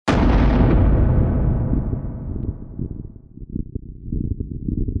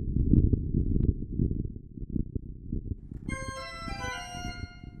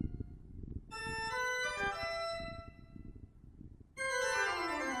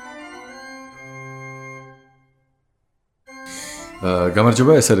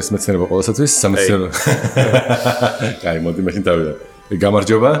გამარჯობა, ეს არის მეცნიერება ყველასათვის, სამეცნიერო. კაი, მოდი მაშინ დავიდე.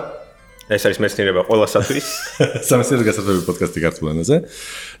 გამარჯობა. ეს არის მეცნიერება ყველასათვის. სამეცნიერო გასართობი პოდკასტი ქართულ ენაზე.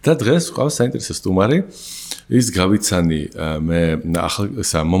 და დღეს ყავს საინტერესო სტუმარი. ის გავიცანი მე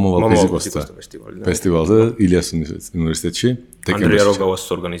ახლა მომავალ ფიზიკოსთა ფესტივალზე ილიას უნივერსიტეტში, დეკემბერში. ანდრია როგავას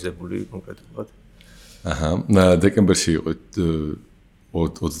ორგანიზებული კონკრეტულად. აჰა, დეკემბერში იყო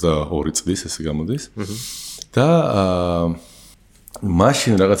 22 წლის ესე გამოდის. და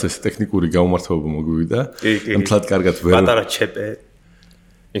მაშინ რაღაც ეს ტექნიკური გამომართვება მოგვივიდა. მთლად კარგად ვერ პატარა ჩეპე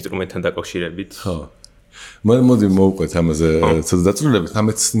ინსტრუმენტთან დაკავშირებით. ხო. მოდი მოვუყვეთ ამაზე ცოტა დაწვრილებით,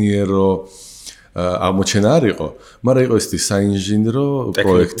 სამეცნიერო აღმოჩენა არ იყო, მაგრამ იყო ესეთი საინჟინრო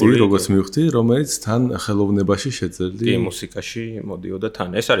პროექტი, როგორც მივხვდი, რომელიც თან ხელოვნებაში შეძლი. კი, მუსიკაში მოდიოდა თან.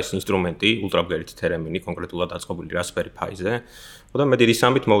 ეს არის ინსტრუმენტი, ულტრაბგერითი თერემინი, კონკრეტულად დაწყებული Raspberry Pi-ზე. და მე დიდი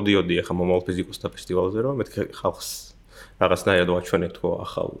სამით მოვდიოდი ახლა მომავალ ფიზიკოსთა ფესტივალზე, რომ მეთქე ხალხს რაღაცნაირად ვაჩვენეთ ხო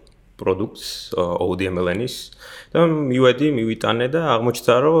ახალ პროდუქტს OD-MLN-ის და მივიტანე და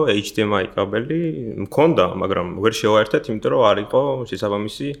აღმოჩნდა რომ HDMI კაბელი მქონდა, მაგრამ ვერ შევაერთეთ, იმიტომ რომ არ იყო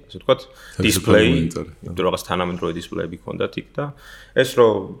შესაბამისი, ასე ვთქვათ, დისპლეი, იმიტომ რომ რაღაც თანამედროვე დისპლეები ჰქონდათ იქ და ეს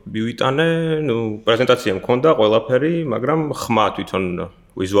რომ მივიტანე, პრეზენტაცია მქონდა ყველაფერი, მაგრამ ხმა თვითონ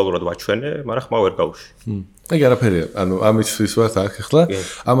ვიზუალურად ვაჩვენე, მაგრამ ხმა ვერ გავუშვი. ეგ არაფერია, ანუ ამის ვისვათ აქ ახლა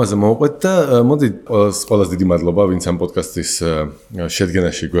ამაზე მოვყვეთ და მოდი ყველას დიდი მადლობა, ვინც ამ პოდკასტის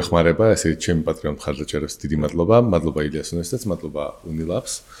შედგენაში გვეხმარება, ესე ჩემი პატრიონ მხარდაჭერებს დიდი მადლობა, მადლობა ილიას უნივერსიტეტს, მადლობა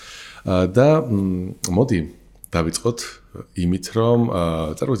უნილაბს და მოდი დავიწყოთ იმით, რომ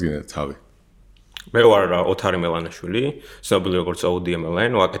წარმოგვიდგინეთ თავი. მე ვარ ოთარი მელანაშვილი, ცნობილი როგორც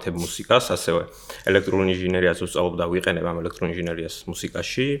OD-MLN, ვაკეთებ მუსიკას, ასევე ელექტრონული ინჟინერიას ვსწავლობ და ვიყენებ ამ ელექტრონული ინჟინერიას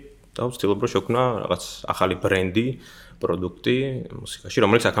მუსიკაში. და ვცდილობ რომ შექმნა რაღაც ახალი ბრენდი, პროდუქტი მუსიკაში,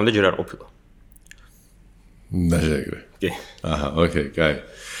 რომელიც აქამდე ჯერ არ ყოფილა. ნაჟეგრე. კი. აჰა, ოკეი, კაი.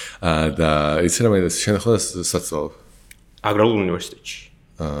 და იცი რა მე შენ ახლა საცვალებ? აგრარულ უნივერსიტეტში.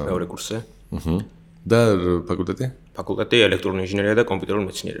 მეორე კურსზე. და ფაკულტეტი? ფაკულტეტი ელექტრონული ინჟინერია და კომპიუტერული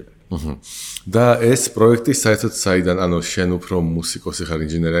მეცნიერება. და ეს პროექტი საერთოდ საიდან, ანუ შენ უფრო მუსიკოსი ხარ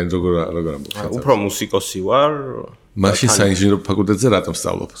ინჟინერი, ან როგორ ამბობ? უფრო მუსიკოსი ვარ. მაშინ საინჟინრო ფაკულტეტზე რატომ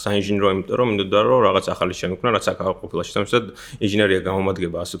სწავლობ? საინჟინრო იმიტომ რომ მინდოდა რომ რაღაც ახალი შემოქმნა, რაც აქ არ ყოფილა შესაძლებელი და ინჟინერია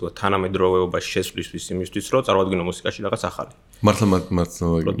გამომადგება ასე ვთქვათ თანამედროვეობაში შესვლისთვის იმისთვის რომ წარმოადგინო მუსიკაში რაღაც ახალი. მართლა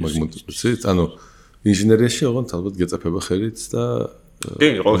მაგმოწვით, ანუ ინჟინერიაში ოღონდ ალბათ გეწაფება ხელით და კი,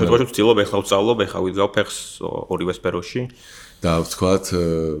 ყოველ შემთხვევაში ვცდილობ ახლა ვსწავლობ, ახლა ვიძავ ფეხს ორივე სფეროში. და ვთქვათ,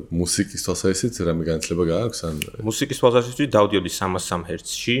 მუსიკის თვალსაზრისით რამე განათლება გააქვს ან მუსიკის თვალსაზრისით დავდიოდი 303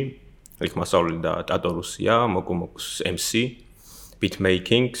 ჰერცში, იქ მასწავლე და ტატორუსია, მოკუმოკს MC, beat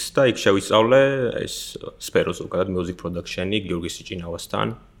making-ს და იქ შევისწავლე ეს სფერო ზოგადად music production-ი გიორგი სიჭინავასთან.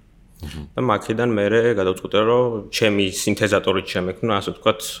 და მაქედან მე გადავწყვიტე რომ ჩემი სინთეზატორით შემექმნა, ასე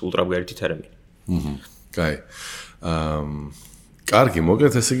ვთქვათ, ულტრაბგერითი თერემინი. კაი. კარგი,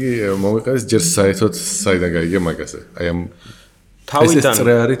 მოგეთ ესე იგი მომიყევს ჯერ საერთოდ საიდან გაიგე მაგაზე. აი ამ თავიდან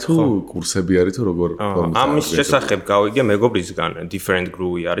წრე არის თუ კურსები არის თუ როგორ ამის შესახებ გავიგე მეგობრისგან, different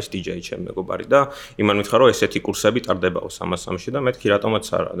groove არის DJ ჩემ მეგობარი და იმან მითხრა რომ ესეთი კურსები ტარდებაო 303-ში და მეთქი რატომაც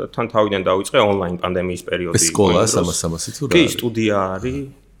არა და თან თავიდან დავიწყე online პანდემიის პერიოდი. ეს სკოლა 303-ი თუ რა? კი, სტუდია არის.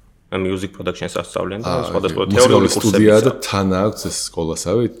 music production-ს ასწავლიან და სხვადასხვა თეორიული კურსებია და თან აქვს ეს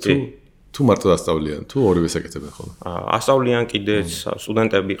სკოლასავე თუ მარტო ასწავლიან თუ ორივე საკეთებენ ხოლმე? ასწავლიან კიდეც,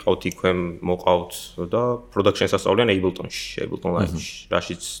 სტუდენტები ყავთ იქვე, მოყავთ და production-ს ასწავლიან Ableton-ში, Ableton Live-ში,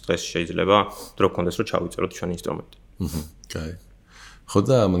 რაშიც დღეს შეიძლება დრო გქონდეს რომ ჩავიწეროთ ჩვენი ინსტრუმენტი. კაი. ხო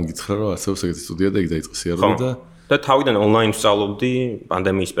და ამან გითხრა რომ ასევე საკეთე სტუდია და იქ დაიწყო სიარული და თავიდან online ვსწავლობდი,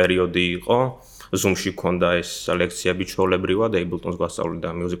 პანდემიის პერიოდი იყო. Zoom-ში ქონდა ეს ლექციები ჩვეულებრივად Ableton-ს გვასწავლე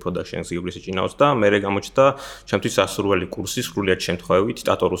და music production-ს გიორგი სიჭინავს და მე გამოჩნდა ჩემთვის სასურველი კურსი სრულიად შემთხვევით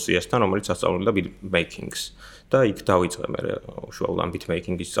ტატორუსიასთან, რომელიც ასწავლიდა beat making-ს და იქ დავიწყე მე უშუალოდ beat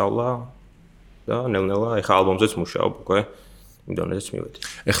making-ის სწავლა და ნელ-ნელა ეხლა ალბომზეც მუშაობ უკვე იმდენადაც მივედი.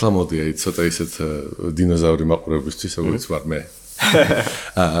 ეხლა მოდი აი ცოტა ისეთ დინოზავრი მაყურებისთვის როგორც ვარ მე.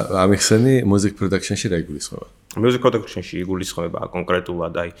 ამიხსენი music production-ში რა იგულისხმება? Music production-ში იგულისხმება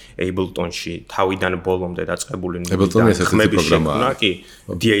კონკრეტულად აი Ableton-ში თავიდან ბოლომდე დაწყებული Ableton-ის ესეთი პროგრამაა. კი,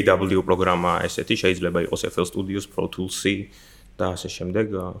 DAW პროგრამა ესეთი შეიძლება იყოს FL Studios, Pro Tools-ი და ასე შემდეგ.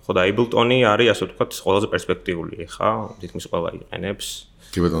 ხო და Ableton-ი არის ასე ვთქვათ ყველაზე პერსპექტიული ხა, თითქმის ყველა იყენებს.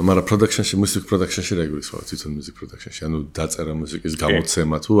 კი ბატონო, მაგრამ production-ში, music production-ში რა იგულისხმება თვითონ music production-ში? ანუ დაწერა მუსიკის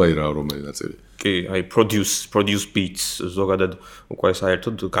გამოცემა თუ აი რა რომელი ნაწილი? კი, აი produce beats ზოგადად უკვე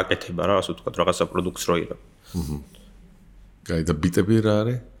საერთოდ გაკეთება რა, ასე ვთქვათ, რაღაცა პროდუქტს რო იღებ. კაი, და ბიტები რა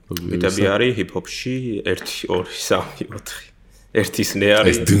არის? ბიტები არის hip-hop-ში 1 2 3 4. ერთის ნე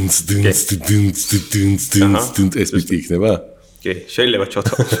არის. ეს დუნს ეს ბიტი იქნება? კი, შეიძლება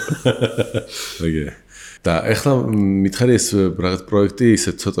ჩავთავაზო. ოკეი. და ეხლა მითხარი ეს რაღაც პროექტი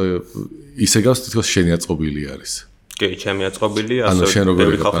ისე ცოტა ისე გავს თითქოს შენი აწყობილი არის. კი, ჩემი აწყობილია, ასე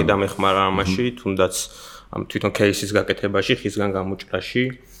ბევრი ხალხი დამეხმარა ამაში, თუნდაც ამ თვითონ кейსის გაკეთებაში, ხისგან გამოჭრაში,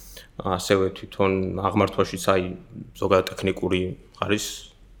 ასევე თვითონ აღმართვაშიც აი ზოგადად ტექნიკური ხარის,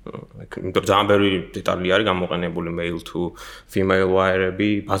 იმიტომ ძალიან ბევრი დეტალი არის გამოყენებული male to female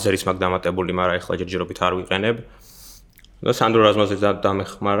wire-ები, ბაზერის მაგ დამატებული, მაგრამ ეხლა ჯერჯერობით არ ვიყენებ. და სანდრო რაზმაძე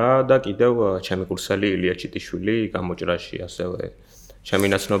დამეხმარა და კიდევ ჩემი კურსელი ილია ჩიტიშვილი გამოჭრაში, ასევე ჩემი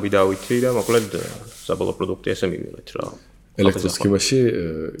ნაცნობი დავითი და მოკლედ საბოლოო პროდუქტი ესე მივიღეთ რა. ელექტროსქემაში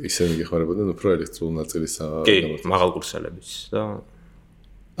ისინი გეხმარებოდნენ უფრო ელექტრულ ნაწილის კი, მაღალ კურსელებიც და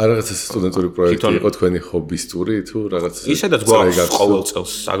რაღაც სტუდენტური პროექტი იყო თქვენი ჰობისტური თუ რაღაც ისედაც გვაქვს ყოველ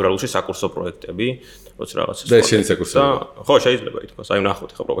წელს აგრარულში საკურსო პროექტები, როცა რაღაცა და შენი საკურსო ხო შეიძლება ითქვას, აი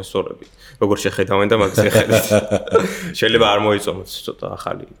ნახოთ ხა პროფესორები როგორ შეხედავენ და მაგას ეხედეთ. შეიძლება არ მოიწონოთ ცოტა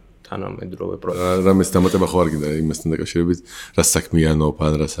ახალი თანამედროვე პროექტი. რამეს დამატება ხო არ გინდა იმასთან დაკავშირებით, რა საქმიანობ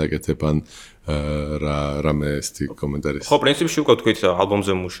ან რა საკეთებ ან რამე ესეთი კომენტარი. ხო, პრინციპში უკვე თქვით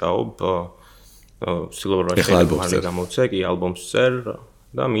ალბომზე მუშაობ, ვცდილობ რა შეიძლება გამოვცე, კი ალბომს წერ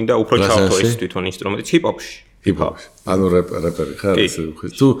და მინდა უფრო ჩავთო ეს თვითონ ინსტრუმენტიც ჰიპ-ჰოპში. ჰიპ-ჰოპში. ანუ რეპერი ხარ ესე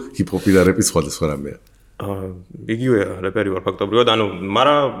თუ ჰიპ-ჰოპი და რეპი სხვადასხვა რამეა. იგივე რეპერი ვარ ფაქტობრივად, ანუ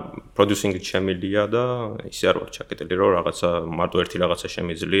მარა პროდიუსინგით შემილია და ისე არ ვარ ჩაკეტილი, რომ რაღაცა მარტო ერთი რაღაცა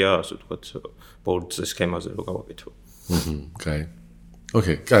შემიძლია, ასე ვთქვათ, ბორდზე სქემაზე რო გავაკეთო. კაი.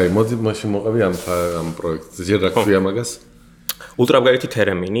 ოკეი, კაი, მოდი მაშინ მოყევი ამ პროექტზე. ჯერ რა ქვია მაგას? ულტრაბგერითი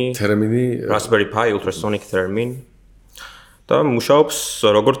თერემინი. თერემინი Raspberry Pi ultrasonic თერემინი. და მუშაობს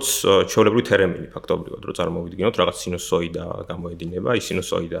როგორც ჩვეულებრივი თერემინი ფაქტობრივად, რომ წარმოვიდგინოთ რაღაც სინუსოიდა გამოედინება, ის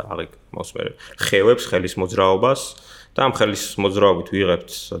სინუსოიდა აღიქმავს მე ხევებს, ხელის მოძრაობას და ამ ხელის მოძრაობით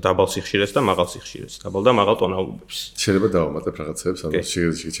ვიღებთ დაბალ სიხშირეს და მაღალ სიხშირეს, დაბალ და მაღალ ტონალობებს. შეიძლება დავამატებ რაღაცებს, ანუ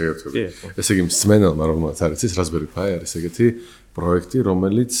შეგეძლო. ესე იგი მსმენელმა რომელმაც არის ის Raspberry Pi არის ეგეთი პროექტი,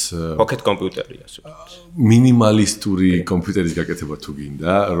 რომელიც pocket კომპიუტერია, ასე ვთქვათ. მინიმალისტური კომპიუტერის გაკეთება თუ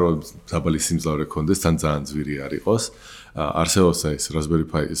გინდა, რომ დაბალი სიმძლავრე ქონდეს, თან ძალიან ძვირი არ იყოს. არსებობს ეს Raspberry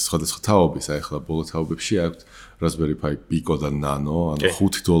Pi სხვადასხვა თაობის, აი ახლა ბოლო თაობებში აქვს Raspberry Pi Pico და Nano, ანუ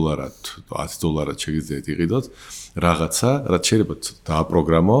 $5, $10 შეგიძლიათ იყიდოთ რაღაცა, რაც შეიძლება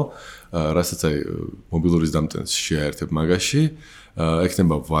დააპროგრამო, რასაც აი მობილურის დამტენს შეაერთებ მაგაში,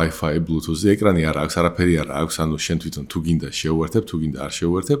 ექნება Wi-Fi, Bluetooth, ეკრანი არ აქვს, არაფერი არ აქვს, ანუ შენ თვითონ თუ გინდა შეუერთებ, თუ გინდა არ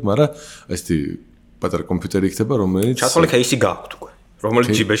შეუერთებ, მაგრამ ესეთი პატარა კომპიუტერი იქნება, რომელიც ჩათვალე кейსი გააქვთ უკვე, რომელიც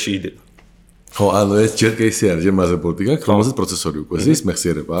ჯიბეში იდება. ხო, ანუ ეს ჯერ кейსი არის, ჯერ მაზერბორდი გაქვს, რომელზეც პროცესორი უკვე ზის,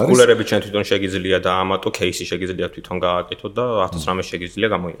 მეხსიერება არის. კულერები ჩვენ თვითონ შეგიძლია დაამატო, кейსი შეგიძლია თვითონ გააკეთო და 1000 რამე შეგიძლია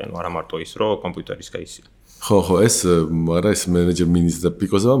გამოიყენო, არა მარტო ის, რომ კომპიუტერის кейსია. ხო, ეს მაგრამ ეს მენეჯერ მინის და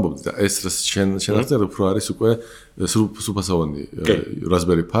პიკოზე ვამბობდი და ეს შენ ახლა უფრო არის უკვე სრულფასოვანი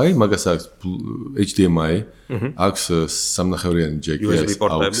Raspberry Pi, მაგას აქვს HDMI, აქვს სამნახევრიანი ჯეკი,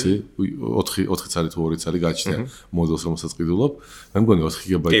 AUX-ი, 4 цаრი თუ 2 цаრი გაჩნია მოდელს რომელსაც ყიდულობ. მე მგონი 4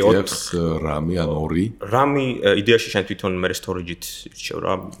 GB აქვს RAM-ი ან 2. RAM-ი იდეაში შენ თვითონ მე storage-ით ირჩევ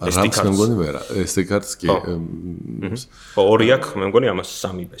რა, SD card. მე მგონი ვერა, SD card-ს კი. ხო, 2 აქვს, მე მგონი ამას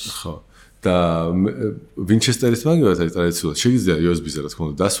 3 ბეს. ხო. და Winchester-ის მაგალითად არის ტრადიციულად შეიძლება USB-ზე რა თქმა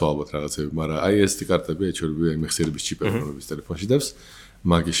უნდა დასვა ალბათ რაღაცები, მაგრამ აი SD კარტები ეჩვენება აი მეხსიერების ჩიპები რომლებიც ტელეფონში დევს,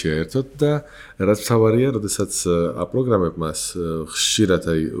 მაგი შეერთოთ და რაც თავარია, როდესაც აპროგრამებ მას ხშირად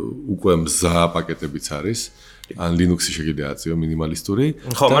აი უკვე მზა პაკეტებიც არის, ან Linux-ი შეიძლება აწიო მინიმალისტური.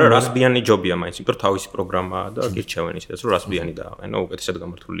 ხო, მაგრამ Raspbian-ი ჯობია მაინც, იმიტომ რომ თავისი პროგრამაა და გირჩევენ ისედაც რომ Raspbian-ი დააყენო, უკეთესად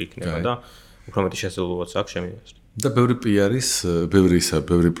გამართული იქნება და უფრო მეტი შესაძლებლობაც აქვს შემიასწრო. და ბევრი პი არის,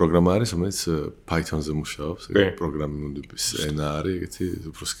 ბევრი პროგრამა არის, რომელიც Python-ზე მუშაობს, პროგრამირების ენა არის, ეგეთი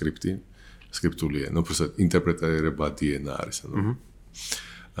უფრო სკრიპტული ენა, უფრო ინტერპრეტირებადი ენა არის,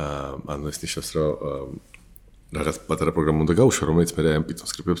 ანუ ეს ნიშნავს, რომ რაღაც პატარა პროგრამა უნდა გაუშვა, რომელიც მე ამ Python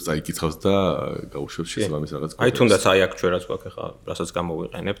სკრიპტებს წაიკითხავს და გაუშვებს შესაბამის რაღაც კოდს. აი თუნდაც აი აქ ჩვენ რაც გვაქვს ახლა, რასაც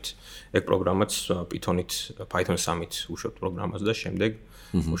გამოვიყენებთ, ეგ პროგრამაც Python-ით, Python 3-ით უშვებთ პროგრამას და შემდეგ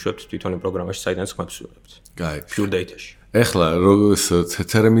უშვებთ თვითონ პროგრამაში, საიდანაც ხმებს ვიღებთ. კაი. Pure data-ში. ეხლა როგორც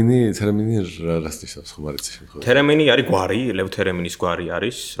თერემინი რას ნიშნავს ხომ არ იცი შემთხვევაში. თერემინი არის გვარი, ლევ თერემინის გვარი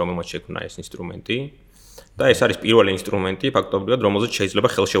არის, რომელმაც შექმნა ეს ინსტრუმენტი. და ეს არის პირველი ინსტრუმენტი, ფაქტობრივად, რომელზეც შეიძლება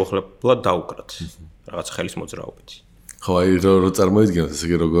ხელშეუხლებლად დაუკრათ რაღაც ხელის მოძრაობით. ხო, აი რო წარმოიდგინოთ, ესე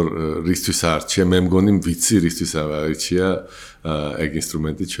იგი როგორ რისთვის არჩია, მე მგონი ვიცი რისთვის არჩია ეგ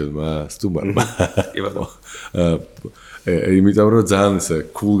ინსტრუმენტი ჩვენმა სტუმარმა. კი ბატონო. იმიტომ რომ ძალიან ესე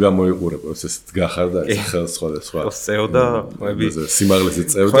cool გამოიყურება, ეს გახარ და ეს ხელს სხვა. წევ და ხმები სიმაღლეზე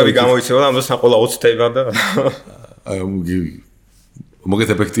წევ და ხმები გამოიცემა და ამას ყველა 20 თება და მოგეთ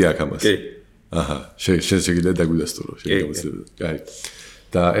ეფექტი აქვს ამას. კი. აჰა, შეიძლება დაგვიდასტურო, შეიძლება. კაი.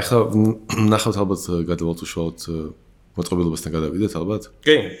 და ეხლა ნახავთ ალბათ გადავალთ უშუალოდ მოწყობილობასთან გადავიდეთ ალბათ?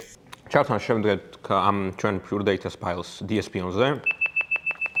 კი. ჩავთან შემდგეთ ამ ჩვენ pure data files DSP-ზე.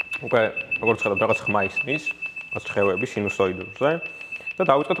 უკვე როგორც ხედავთ რაღაც ხმა ისმის, რაც ხევები სინუსოიდურზე და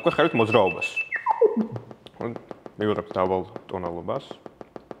დავიწყეთ უკვე ხელით მოძრაობას. მივიღებთ დაბალ ტონალობას.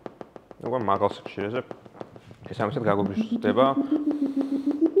 უკვე მაღალ სიხშირეზე ეს ამისად გაგუბრიდება.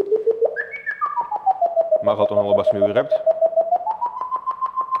 მაღალ ტონალობას მივიღებთ.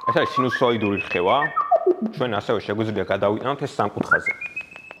 ეს არის სინუსოიდური ხევა. ჩვენ ასევე შეგვიძლია გადავიტანოთ ეს სამკუთხაზე.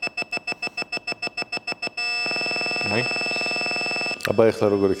 აი. აბა ეხლა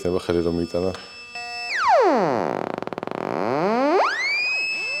როგორ იქნება ხელი რომ მიიტანა?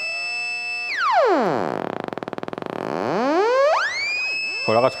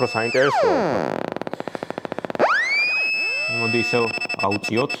 ხო რაღაც უფრო საინტერესოა. მოდი ისევ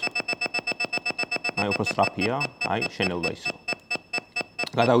აუწიოთ. აი უფრო სწრაფია, აი შენელდა ისევ.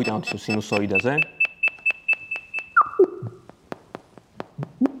 გადავიტანოთ ისევ სინუსოიდაზე.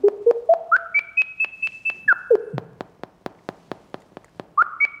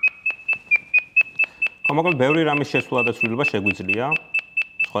 მოკლედ ბევრი რამის შესვლა და ცვლილება შეგვიძლია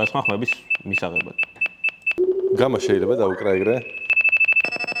სხვადასხვა ხმების მისაღებად. გამა შეიძლება დაუკრა ეგრე?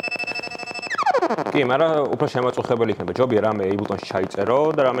 კი, მაგრამ უფრო შემაწუხებელი იქნება. ჯობია რამე A ბუტონში ჩაიწერო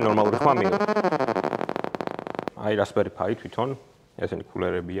და რამე ნორმალური ხმა მიიღო. აი Raspberry Pi თვითონ ესენი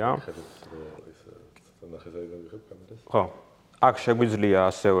კულერებია. ხო. აქ შეგვიძლია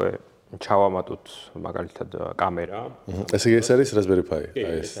ასევე ჩავამატოთ მაგალითად კამერა. ესე იგი ეს არის Raspberry Pi.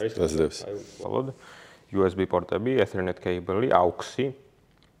 აი ეს დაძლევს. აი უბრალოდ USB პორტები, Ethernet cable-ი, AUX-ი,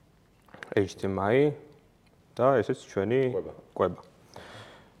 HDMI და ესეც ჩვენი კვება.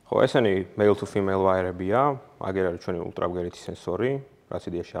 ხო, ესენი male to female wire-ებია, აგერ არის ჩვენი ულტრაბგერითი სენსორი, რაც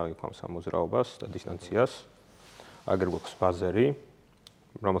იდეაში აღიქვამს ამ მოძრაობას და დისტანციას. აგერ გვაქვს ბაზერი,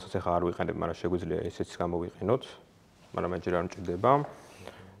 რომელსაც ახლა არ ვიყენებ, მაგრამ შეგვიძლია ესეც გამოვიყენოთ, მაგრამ მეჯერ არ მჭირდება.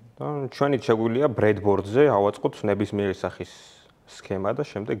 და ჩვენი შეგვიძლია breadboard-ზე ავაწყოთ ნებისმიერი სახის სქემა და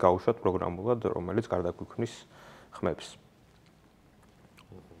შემდეგ გავუშვათ პროგრამულად, რომელიც გარდაგვიქმნის ხმებს.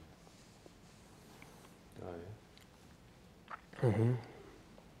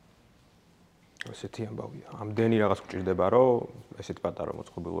 ესეთი ამბავია. ამდენი რაღაც გვჭირდება, რომ ესეთი პატარა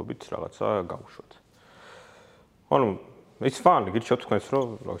მოწყობილობით რაღაცა გავუშვათ. ანუ it's fun, გირჩევთ თქვენს, რომ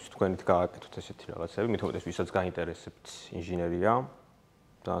თქვენით გააკეთოთ ესეთი რაღაცები, მით უმეტეს ვისაც გაინტერესებთ ინჟინერია.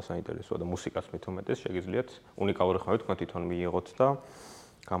 და საინტერესოა და მუსიკაც მით უმეტეს შეგიძლიათ უნიკალური ხმები თქვენ თვითონ მიიღოთ და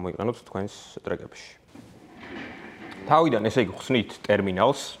გამოიყენოთ თქვენს ტრეკებში. თავიდან ესე იგი ხსნით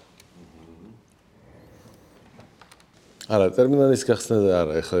ტერმინალს. არა, ტერმინალის გახსნა და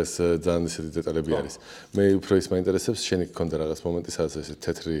არა, ეხლა ეს ძალიან ისეთი დეტალები არის. მე უფრო ის მაინტერესებს, შენი გქონდა რაღაც მომენტი, სადაც ესე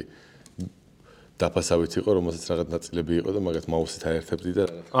თეთრი დაფასავით იყო, რომელსაც რაღაც ნაწილები იყო და მაგათ მაუსით აერთებდი და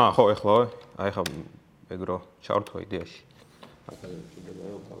რაღაც. ხო, ეხლა აი ხა ეგრო ჩავთვა იდეაში.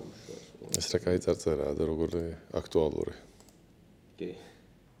 ეს რა კაი წარწერაა და როგორი აქტუალური. კი.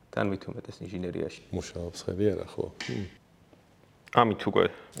 თან მით უმეტეს ინჟინერიაში. მუშაობს ხელი არა ხო? ამით უკვე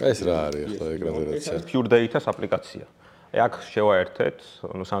ეს რა არის ახლა ეკრანზე რაც არის? Pure Data-ს აპლიკაცია. აი აქ შევაერთეთ,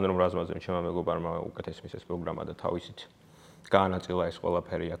 ანუ სანდრომ რაზმაძემ ჩემმა მეგობარმა უკეთეს მისეს პროგრამა და თავისით გაანაწილა ეს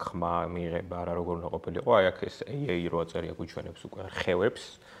ყველაფერი, აქ ხმა მიიღება, რა როგორ უნდა ყოფილიყო. აი აქ ეს AA რო აწერია გვიჩვენებს უკვე ხევებს.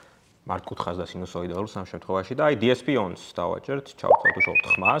 მართკუთხას და სინუსოიდალურს ამ შემთხვევაში და აი DSP-ს დავაჭერთ, ჩავთვალოთ უშუალოდ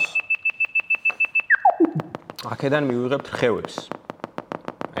ხმას. აქედან მივიღებთ ხევებს.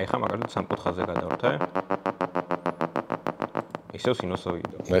 აი ხა მაგალითად სამკუთხაზე გადავრთე. ისევ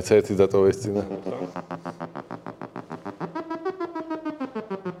სინუსოიდა. მეც ერთი დატოვე ეს წინა.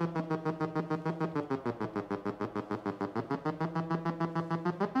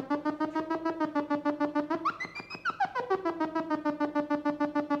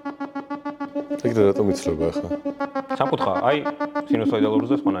 ეგრე რატომ იცლება ახლა? სამკუთხა, აი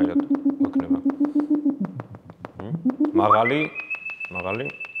სინუსოიდალურზე სხვანაირად მოქნება. მაღალი,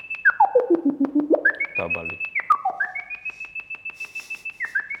 დაბალი.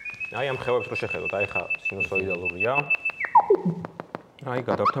 აი ამ ხევებს რო შეხედოთ, აი ხა სინუსოიდალურია. აი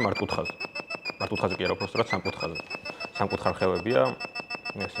გადავრთე მართკუთხაზე. მართკუთხაზე კი არა, უბრალოდ სამკუთხაზე. სამკუთხარ ხევებია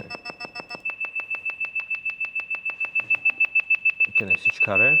ესე. იქნებ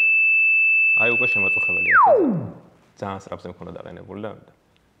სიჩქარე. აი უკვე შემაწუხებელია ხო? ძალიან სწრაფზე მქონდა დაყენებული და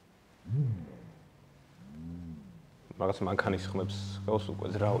რაღაც მანქანის ხმებს ხელს უკვე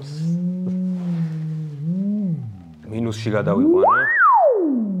ზრავს. მინუსში გადავიყვანე.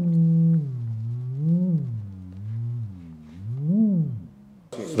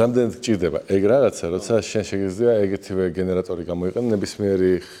 რამდენად გჭირდება ეგ რაღაცა, როცა შენ შეგიძლია ეგეთივე გენერატორი გამოიყენო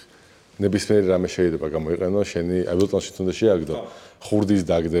ნებისმიერი ნებისმიერი რამე შეიძლება გამოიყენო შენი აბილტონში თუნდაც შეაგდო ხურდის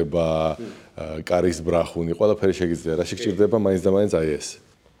დაგდება კარის ბრახუნი ყველაფერი შეგიძლია რა შეჭირდება მაინც და მაინც აი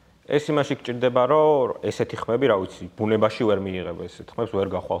ეს იმაში გჭირდება რომ ესეთი ხმები რა ვიცი ბუნებაში ვერ მიიღებ ესეთ ხმებს ვერ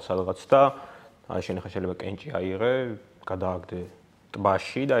გახვალ სადღაც და აი შენ ხა შეიძლება კენჭი აიღე გადააგდე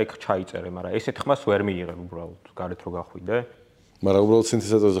ტბაში და იქ ჩაიწერე მაგრამ ესეთ ხმას ვერ მიიღებ უბრალოდ გარეთ რო გახვიდე მაგრამ უბრალოდ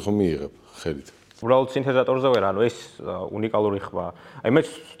სინთეზატორზე ხომ მიიღებ ხელით უბრალოდ სინთეზატორზე ვერ ანუ ეს უნიკალური ხმა აი მე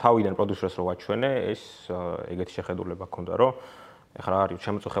თავიდან პროდიუსერს რო ვაჩვენე ეს ეგეთი შეხედულება ქონდა რომ ეხლა არის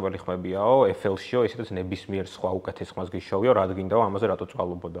შემოწუხებელი ხმებიაო FL-შიო ისედაც ნებისმიერ სხვა უკეთეს ხმას გიშოვიო რა გინდაო ამაზე რატო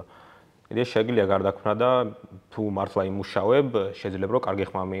წვალობოდა იდეა შეგიძლია გარდაქმნა და თუ მართლა იმუშავებ შეიძლება რომ კარგი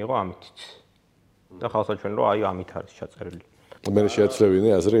ხმა მიიღო ამითიც და ხალხსაჩვენე რომ აი ამით არის ჩაწერილი მე შეაცვლევინე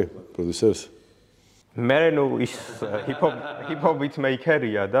აზრი პროდიუსერს მე ნუ ის ჰიპ-ჰოპ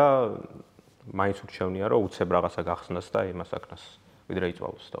ბიტმეიკერია და მაინც ურჩევნია რომ უცებ რაღაცა გახსნას და იმას აკნას ვიდრე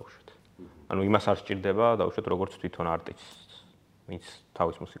იწვალოს დაუშვათ ანუ იმას არ სჭირდება დაუშვათ როგორც თვითონ არტისტს ვინც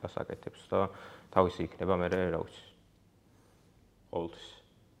თავის მუსიკას აკეთებს და თავისი იქნება მე რა ვიცი ყოველთვის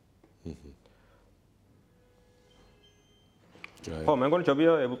ხო მე მგონი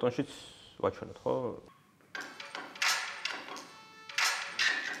ჯობია აბილტონშიც ვაჩვენოთ ხო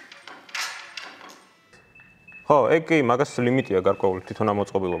ხო ეგ კი მაგას ლიმიტია გარკვეული თვითონ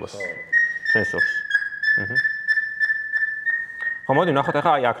ამოწყობილობას სენსორს ხო მოდი ნახოთ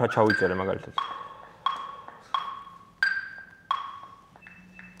ახლა აი აქ რა ჩავიწერე მაგალითად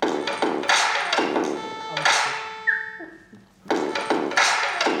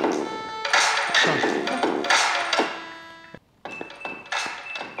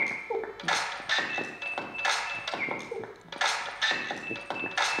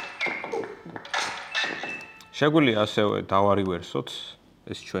შეგვიძლია ასევე დავარივერსოთ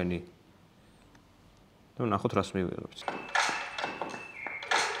ეს ჩვენი და ნახოთ რას მივიღებთ.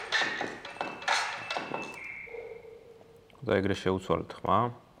 და ეგრე შევუცვალეთ ხმა.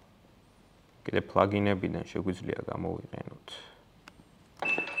 კიდე პლაგინებიდან შეგვიძლია გამოვიყენოთ.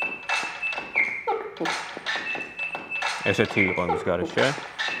 ესეთი იყო მის გარეშე,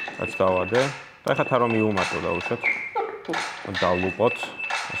 რაც დავადე. და ეხლა თა რომ მიუმატო დაუშვათ. დავლუყოთ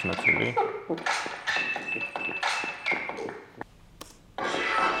ეს ნაწილი.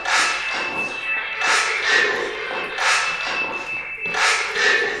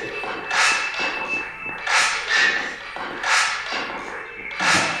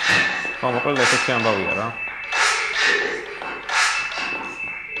 მოკლედ ესეთი ამბავია რა.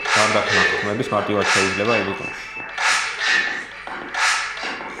 გარდაქმნა ხმების მარტივად შეიძლება ელიტონში.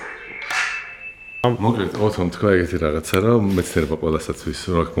 მოკლედ ოთონ თქვა ეგეთი რაღაცა რომ მეცნიერება ყველასაც ვის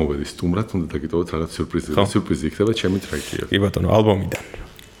რა მოვედი სტუმრად უნდა დაგიტოვოთ რაღაც სიურპრიზი. სიურპრიზი იქნება ჩემი ტრეკიო. კი ბატონო, ალბომიდან.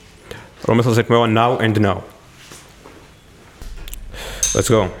 რომელსაც ეკმევა Now and Now. Let's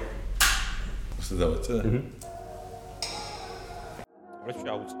go. დავაწყე? რა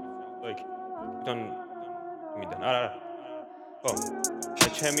შეაუწყო? Don't მიდან არა ხო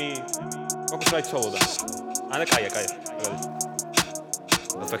ჩემი ფოკუს რაიც სოლო და ანა კაია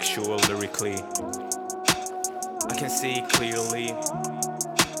Effectual lyrically I can see clearly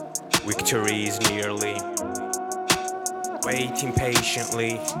Victory is nearly Waiting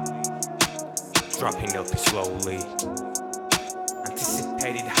patiently Dropping up slowly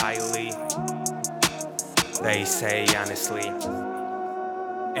Anticipated highly They say honestly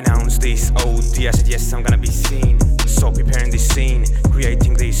Announce this OD, I said yes, I'm gonna be seen. So preparing this scene,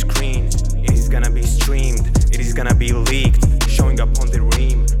 creating this screen. It is gonna be streamed, it is gonna be leaked. Showing up on the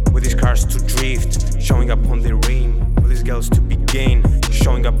rim, with these cars to drift. Showing up on the rim, with these girls to begin.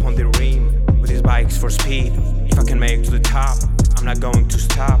 Showing up on the rim, with these bikes for speed. If I can make it to the top, I'm not going to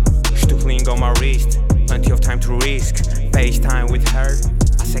stop. Stuckling on my wrist, plenty of time to risk. FaceTime with her,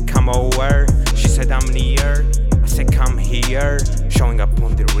 I said come over. She said I'm near, I said come here. Showing up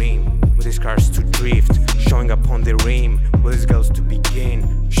on the rim, with these cars to drift. Showing up on the rim, with these girls to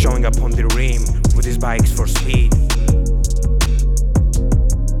begin. Showing up on the rim, with these bikes for speed.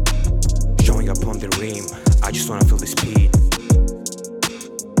 Showing up on the rim, I just wanna feel the speed.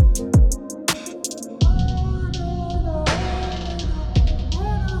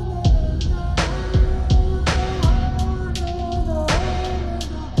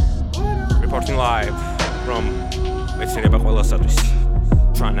 Reporting live from მეცნიერება ყველასათვის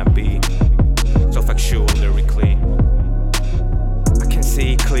trying to be so factual lyrically I can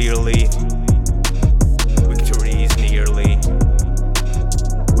see clearly Victory is nearly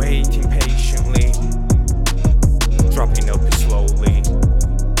Waiting patiently Dropping up slowly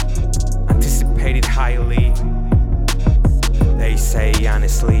Anticipated highly They say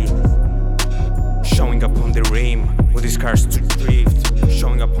honestly Showing up on the rim With these cars to drift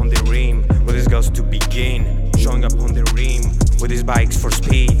Showing up on the rim these bikes for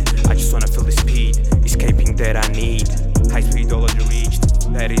speed. I just wanna feel the speed, escaping that I need. High speed already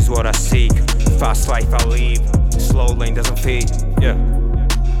reached, that is what I seek. Fast life I live, slow lane doesn't fit. Yeah.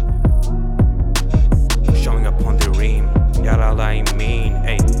 Showing up on the rim, yada I mean,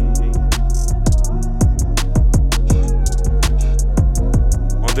 hey.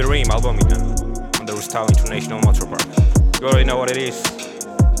 On the rim, albumina, on the Rustau International Motor Park. You already know what it is.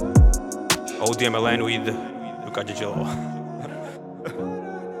 OD-MLN with Luca Gigelo.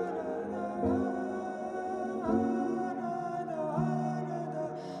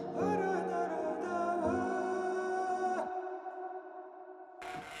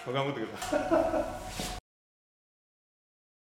 Vamos lá.